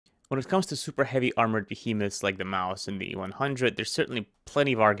When it comes to super heavy armored behemoths like the Maus and the E-100, there's certainly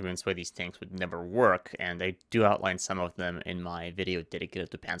plenty of arguments why these tanks would never work, and I do outline some of them in my video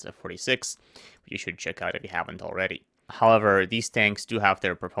dedicated to Panzer 46, which you should check out if you haven't already. However, these tanks do have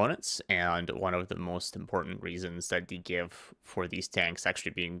their proponents, and one of the most important reasons that they give for these tanks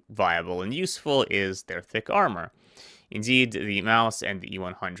actually being viable and useful is their thick armor. Indeed, the Maus and the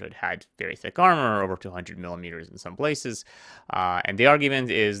E-100 had very thick armor, over 200 millimeters in some places, and the argument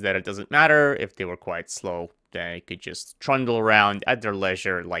is that it doesn't matter if they were quite slow. They could just trundle around at their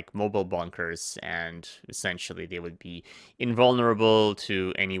leisure like mobile bunkers, and essentially they would be invulnerable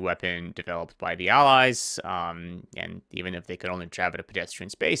to any weapon developed by the Allies, and even if they could only drive at a pedestrian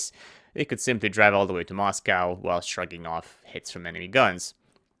space, they could simply drive all the way to Moscow while shrugging off hits from enemy guns.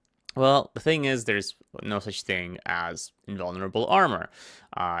 Well, the thing is, there's no such thing as invulnerable armor.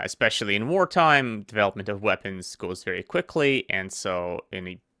 Especially in wartime, development of weapons goes very quickly, and so in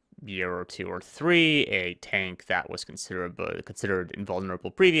a year or two or three, a tank that was considered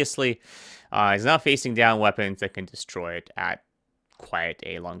invulnerable previously is now facing down weapons that can destroy it at quite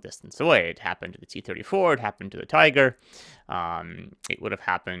a long distance away. It happened to the T-34, it happened to the Tiger, it would have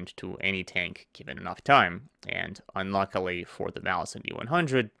happened to any tank given enough time, and unluckily for the Maus and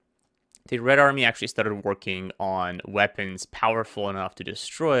E-100, the Red Army actually started working on weapons powerful enough to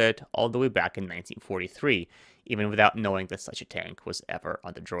destroy it all the way back in 1943, even without knowing that such a tank was ever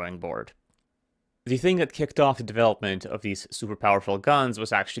on the drawing board. The thing that kicked off the development of these super powerful guns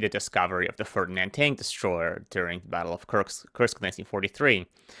was actually the discovery of the Ferdinand tank destroyer during the Battle of Kursk in 1943.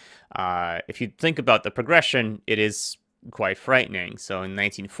 If you think about the progression, it is quite frightening. So in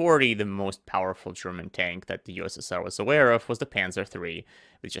 1940, the most powerful German tank that the USSR was aware of was the Panzer III,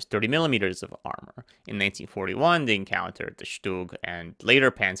 with just 30 millimeters of armor. In 1941, they encountered the Stug and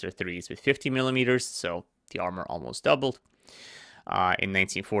later Panzer IIIs with 50 millimeters, so the armor almost doubled. In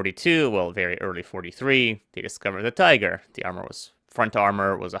 1942, well, very early 43, they discovered the Tiger. The front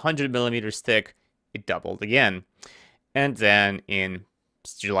armor was 100 millimeters thick. It doubled again. And then in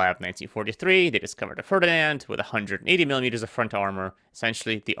July of 1943, they discovered a Ferdinand with 180 millimeters of front armor.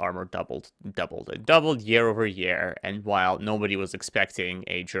 Essentially, the armor doubled year over year. And while nobody was expecting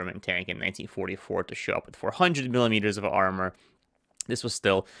a German tank in 1944 to show up with 400 millimeters of armor, this was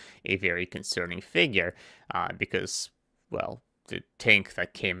still a very concerning figure because, well, the tank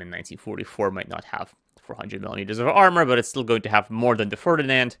that came in 1944 might not have 400 millimeters of armor, but it's still going to have more than the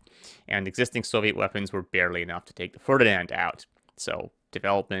Ferdinand, and existing Soviet weapons were barely enough to take the Ferdinand out. So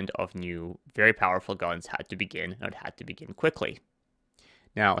development of new, very powerful guns had to begin, and it had to begin quickly.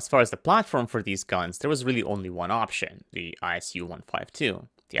 Now, as far as the platform for these guns, there was really only one option, the ISU-152.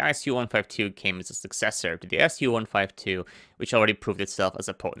 The ISU-152 came as a successor to the SU-152, which already proved itself as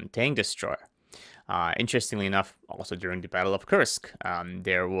a potent tank destroyer. Interestingly enough, also during the Battle of Kursk,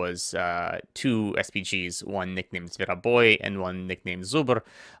 there was two SPGs, one nicknamed Zveroboy and one nicknamed Zubr,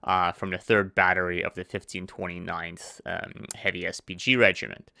 from the 3rd Battery of the 1529th Heavy SPG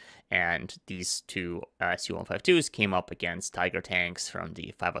Regiment. And these two Su-152s came up against Tiger tanks from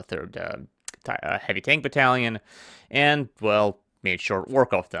the 503rd Heavy Tank Battalion, and, well, made short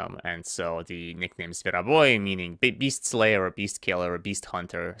work of them, and so the nickname Zveroboy, meaning beast slayer or beast killer or beast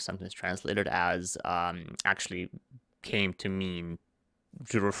hunter, sometimes translated as, actually came to mean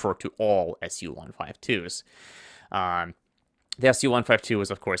to refer to all Su-152s. The Su-152 was,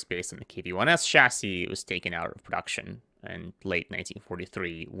 of course, based on the KV-1S chassis. It was taken out of production in late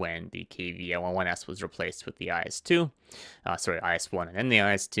 1943 when the KV-1S was replaced with the IS-2, IS-1 and then the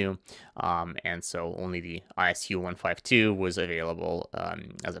IS-2, and so only the ISU-152 was available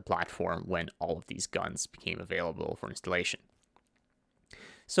as a platform when all of these guns became available for installation.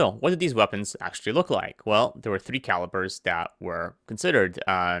 So, what did these weapons actually look like? Well, there were 3 calibers that were considered.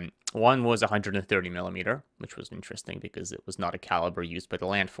 One was 130 millimeter, which was interesting because it was not a caliber used by the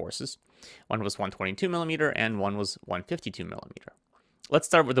land forces. One was 122 millimeter, and one was 152 millimeter. Let's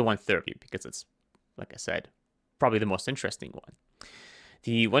start with the 130 because it's, like I said, probably the most interesting one.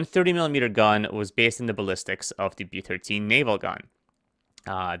 The 130 millimeter gun was based in the ballistics of the B-13 naval gun.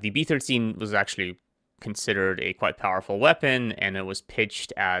 The B-13 was actually considered a quite powerful weapon, and it was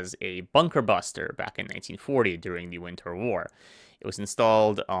pitched as a bunker buster back in 1940 during the Winter War. It was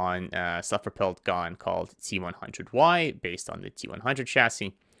installed on a self-propelled gun called T-100Y, based on the T-100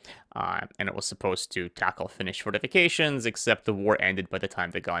 chassis, and it was supposed to tackle Finnish fortifications, except the war ended by the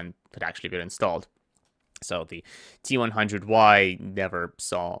time the gun had actually been installed. So the T-100Y never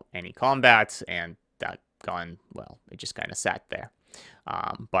saw any combat, and that gun, well, it just kind of sat there.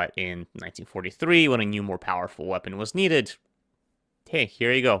 But in 1943, when a new, more powerful weapon was needed, hey,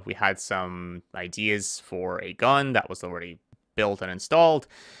 here you go. We had some ideas for a gun that was already built and installed,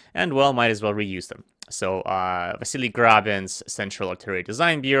 and, well, might as well reuse them. So Vasily Grabin's Central Artillery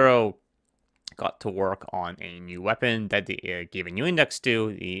Design Bureau got to work on a new weapon that they gave a new index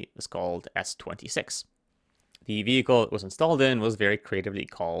to. It was called S-26. The vehicle it was installed in was very creatively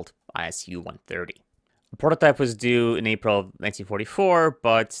called ISU-130. The prototype was due in April of 1944,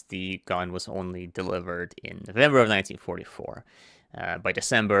 but the gun was only delivered in November of 1944. By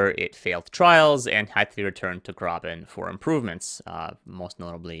December, it failed trials and had to be returned to Grabin for improvements, most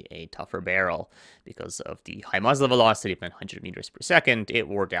notably a tougher barrel. Because of the high muzzle velocity of 900 meters per second, it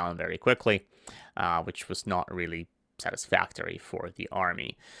wore down very quickly, which was not really satisfactory for the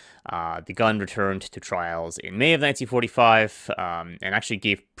Army. The gun returned to trials in May of 1945 and actually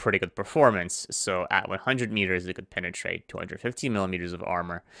gave pretty good performance. So at 100 meters, it could penetrate 250 millimeters of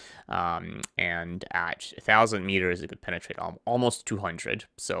armor, and at 1,000 meters, it could penetrate almost 200.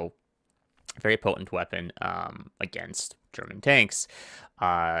 So very potent weapon against German tanks.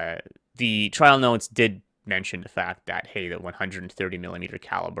 The trial notes did mention the fact that, hey, the 130 millimeter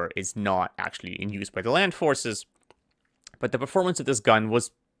caliber is not actually in use by the land forces, but the performance of this gun was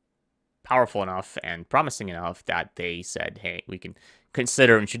powerful enough and promising enough that they said, hey, we can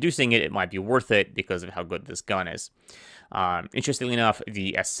consider introducing it. It might be worth it because of how good this gun is. Interestingly enough,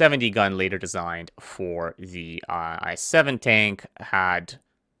 the S-70 gun later designed for the I-7 tank had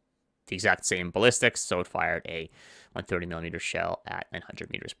the exact same ballistics, so it fired a 130 millimeter shell at 900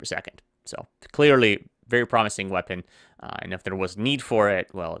 meters per second. So clearly, very promising weapon, and if there was need for it,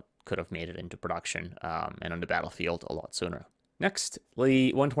 well, it could have made it into production and on the battlefield a lot sooner. Next,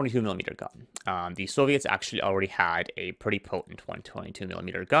 the 122 millimeter gun. The Soviets actually already had a pretty potent 122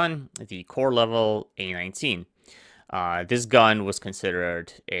 millimeter gun, the Corps level A-19. This gun was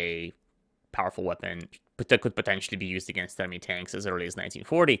considered a powerful weapon that could potentially be used against enemy tanks as early as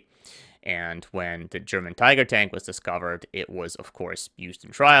 1940. And when the German Tiger tank was discovered, it was, of course, used in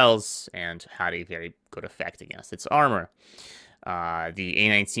trials and had a very good effect against its armor. The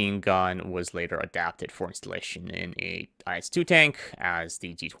A-19 gun was later adapted for installation in a IS-2 tank as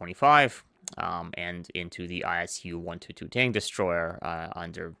the G-25 and into the ISU-122 tank destroyer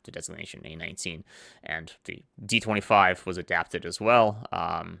under the designation A-19. And the D-25 was adapted as well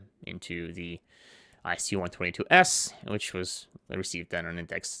into the ISU-122S, which was received then an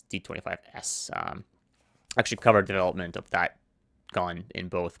index D-25S. Actually covered development of that gun in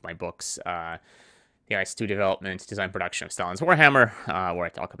both my books, the IS-2 development, design, production of Stalin's Warhammer, where I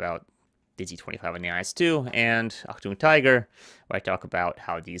talk about the D-25 and the IS-2, and ACHTUNG TIGER, where I talk about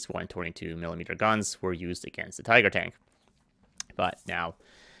how these 122 millimeter guns were used against the Tiger tank. But now,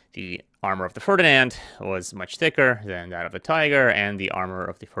 the armor of the Ferdinand was much thicker than that of the Tiger, and the armor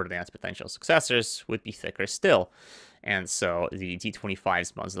of the Ferdinand's potential successors would be thicker still. And so the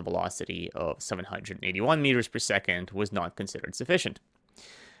D-25's muzzle velocity of 781 meters per second was not considered sufficient.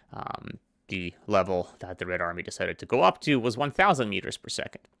 The level that the Red Army decided to go up to was 1,000 meters per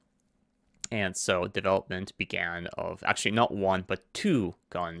second. And so development began of actually not one, but two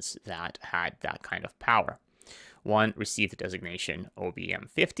guns that had that kind of power. One received the designation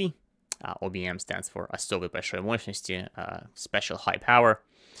OBM-50. OBM stands for Особой большой мощности, special high power.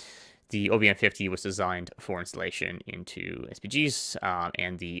 The OBM-50 was designed for installation into SPGs,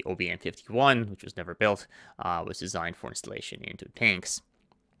 and the OBM-51, which was never built, was designed for installation into tanks.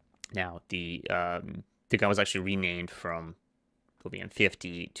 Now, the gun was actually renamed from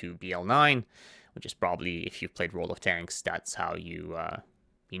OBM-50 to BL-9, which is probably, if you've played World of Tanks, that's how you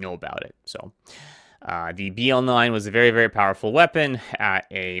know about it. So the BL-9 was a very, very powerful weapon at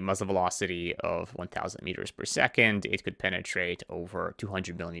a muzzle velocity of 1,000 meters per second. It could penetrate over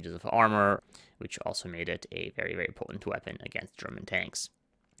 200 millimeters of armor, which also made it a very, very potent weapon against German tanks.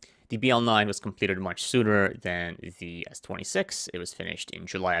 The BL-9 was completed much sooner than the S-26. It was finished in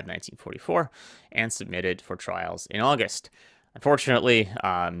July of 1944 and submitted for trials in August. Unfortunately,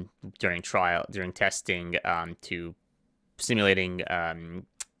 during testing to simulating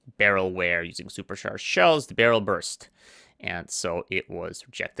barrel wear using supercharged shells, the barrel burst. And so it was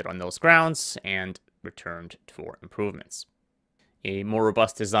rejected on those grounds and returned for improvements. A more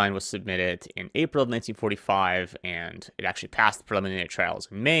robust design was submitted in April of 1945, and it actually passed preliminary trials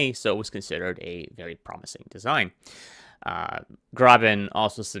in May, so it was considered a very promising design. Grabin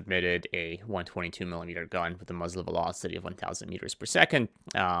also submitted a 122 millimeter gun with a muzzle velocity of 1,000 meters per second,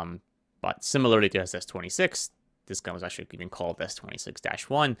 but similarly to SS-26, this gun was actually even called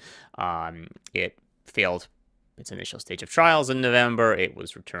S-26-1. It failed its initial stage of trials in November. It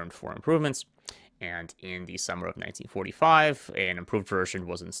was returned for improvements. And in the summer of 1945, an improved version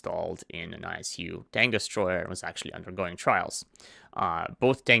was installed in an ISU tank destroyer and was actually undergoing trials.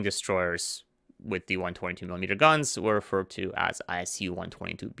 Both tank destroyers with the 122mm guns were referred to as ISU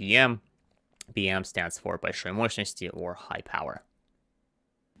 122BM. BM stands for большой мощности, or high power.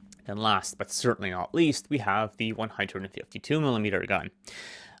 And last, but certainly not least, we have the 152mm gun.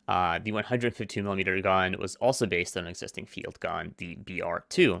 The 152mm gun was also based on an existing field gun, the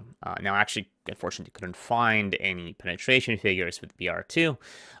BR2. Now, actually, unfortunately, couldn't find any penetration figures with BR2,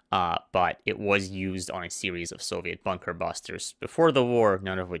 but it was used on a series of Soviet bunker busters before the war,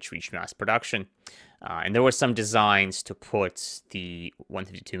 none of which reached mass production. And there were some designs to put the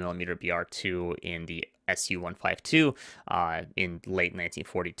 152mm BR2 in the Su-152 in late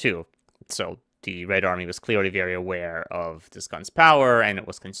 1942. So the Red Army was clearly very aware of this gun's power, and it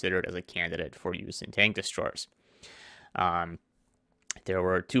was considered as a candidate for use in tank destroyers. There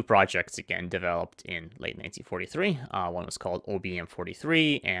were two projects, again, developed in late 1943. One was called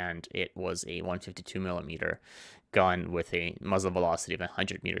OBM-43, and it was a 152mm gun with a muzzle velocity of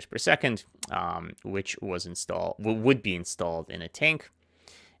 100 meters per second, which would be installed in a tank.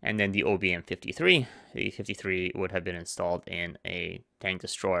 And then the OBM-53. The 53 would have been installed in a tank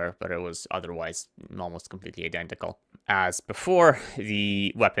destroyer, but it was otherwise almost completely identical. As before,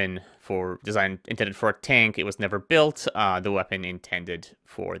 the weapon intended for a tank, it was never built. The weapon intended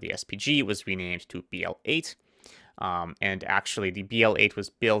for the SPG was renamed to BL-8. And actually, the BL-8 was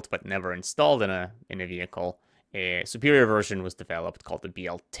built but never installed in a vehicle. A superior version was developed called the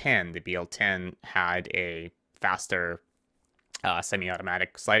BL-10. The BL-10 had a faster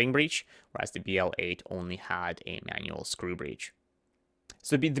semi-automatic sliding breech, whereas the BL-8 only had a manual screw breech.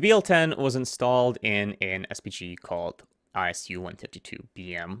 So the BL-10 was installed in an SPG called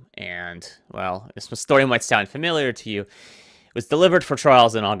ISU-152BM, and, well, this story might sound familiar to you. It was delivered for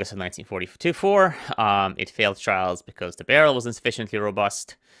trials in August of 1944. It failed trials because the barrel wasn't sufficiently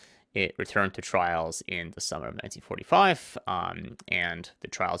robust. It returned to trials in the summer of 1945, and the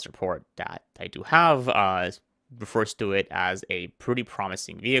trials report that I do have refers to it as a pretty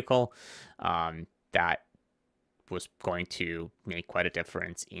promising vehicle that was going to make quite a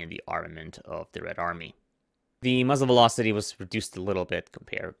difference in the armament of the Red Army. The muzzle velocity was reduced a little bit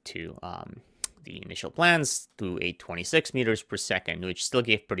compared to the initial plans to 826 meters per second, which still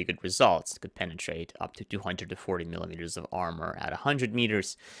gave pretty good results. It could penetrate up to 240 millimeters of armor at 100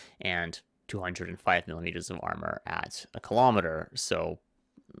 meters and 205 millimeters of armor at a kilometer. So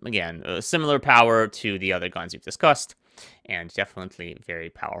again, similar power to the other guns we've discussed, and definitely very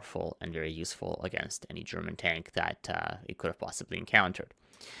powerful and very useful against any German tank that it could have possibly encountered.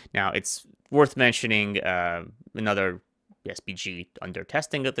 Now, it's worth mentioning another SPG under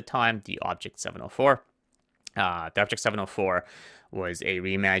testing at the time, the Object 704. The Object 704 was a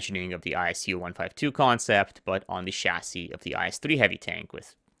reimagining of the ISU-152 concept, but on the chassis of the IS-3 heavy tank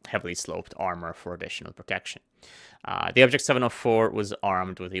with heavily sloped armor for additional protection. The Object 704 was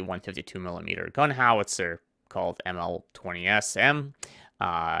armed with a 152mm gun howitzer called ML-20SM.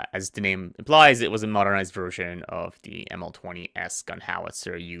 As the name implies, it was a modernized version of the ML-20S gun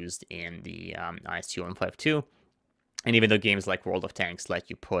howitzer used in the IS-2 And even though games like World of Tanks let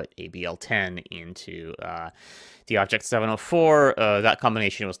you put a BL-10 into the Object 704, that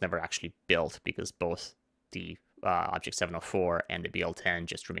combination was never actually built because both the Object 704 and the BL-10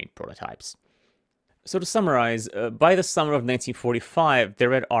 just remained prototypes. So to summarize, by the summer of 1945, the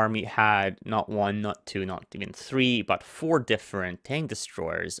Red Army had not one, not two, not even three, but four different tank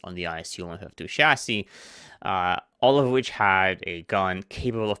destroyers on the ISU-152 chassis, all of which had a gun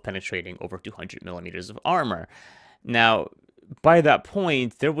capable of penetrating over 200 millimeters of armor. Now, by that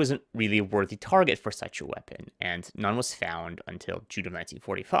point, there wasn't really a worthy target for such a weapon, and none was found until June of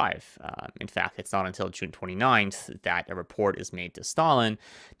 1945. In fact, it's not until June 29th that a report is made to Stalin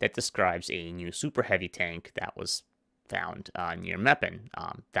that describes a new super heavy tank that was found near Meppen.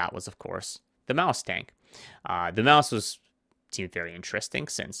 That was, of course, the Maus tank. The Maus seemed very interesting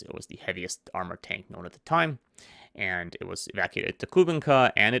since it was the heaviest armored tank known at the time, and it was evacuated to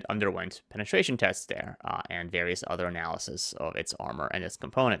Kubinka, and it underwent penetration tests there, and various other analysis of its armor and its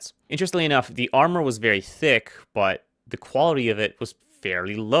components. Interestingly enough, the armor was very thick, but the quality of it was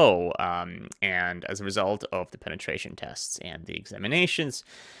fairly low, and as a result of the penetration tests and the examinations,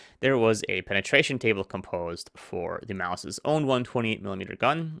 there was a penetration table composed for the Maus's own 128mm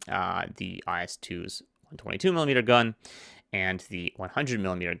gun, the IS-2's 122mm gun, and the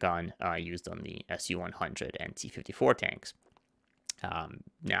 100mm gun used on the Su-100 and T-54 tanks.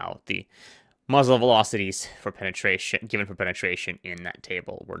 Now, the muzzle velocities given for penetration in that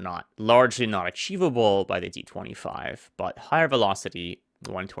table were largely not achievable by the T-25, but higher velocity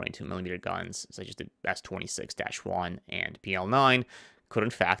 122mm guns, such as the S-26-1 and PL-9, could in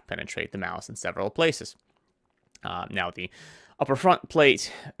fact penetrate the Maus in several places. Now, the upper front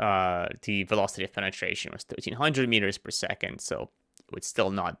plate, the velocity of penetration was 1,300 meters per second, so it would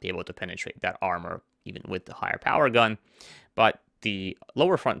still not be able to penetrate that armor even with the higher power gun. But the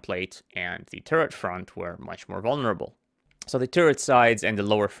lower front plate and the turret front were much more vulnerable. So the turret sides and the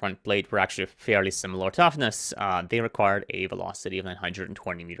lower front plate were actually fairly similar toughness. They required a velocity of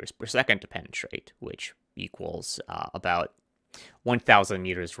 920 meters per second to penetrate, which equals about 1,000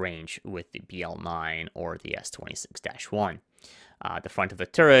 meters range with the BL-9 or the S-26-1. The front of the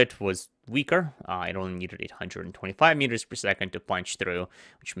turret was weaker. It only needed 825 meters per second to punch through,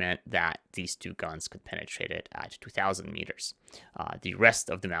 which meant that these two guns could penetrate it at 2,000 meters. The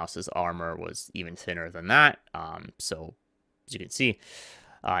rest of the Mouse's armor was even thinner than that, so as you can see,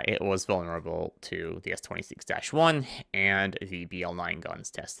 it was vulnerable to the S-26-1 and the BL-9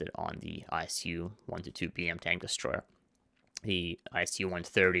 guns tested on the ISU-122 BM tank destroyer. The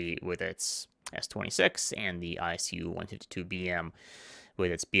ISU-130 with its S-26 and the ISU-152 BM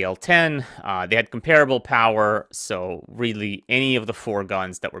with its BL-10. They had comparable power, so really any of the four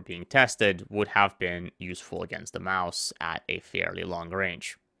guns that were being tested would have been useful against the Mouse at a fairly long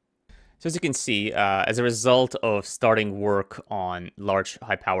range. So as you can see, as a result of starting work on large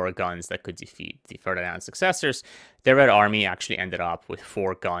high-power guns that could defeat the Ferdinand successors, the Red Army actually ended up with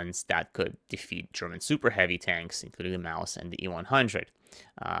four guns that could defeat German super heavy tanks, including the Maus and the E-100.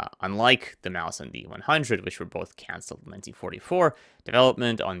 Unlike the Maus and the E-100, which were both cancelled in 1944,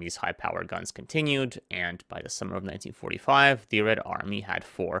 development on these high-power guns continued, and by the summer of 1945, the Red Army had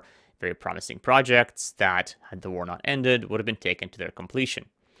four very promising projects that, had the war not ended, would have been taken to their completion.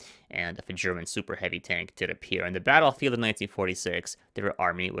 And if a German super heavy tank did appear in the battlefield in 1946, the Red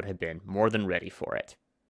Army would have been more than ready for it.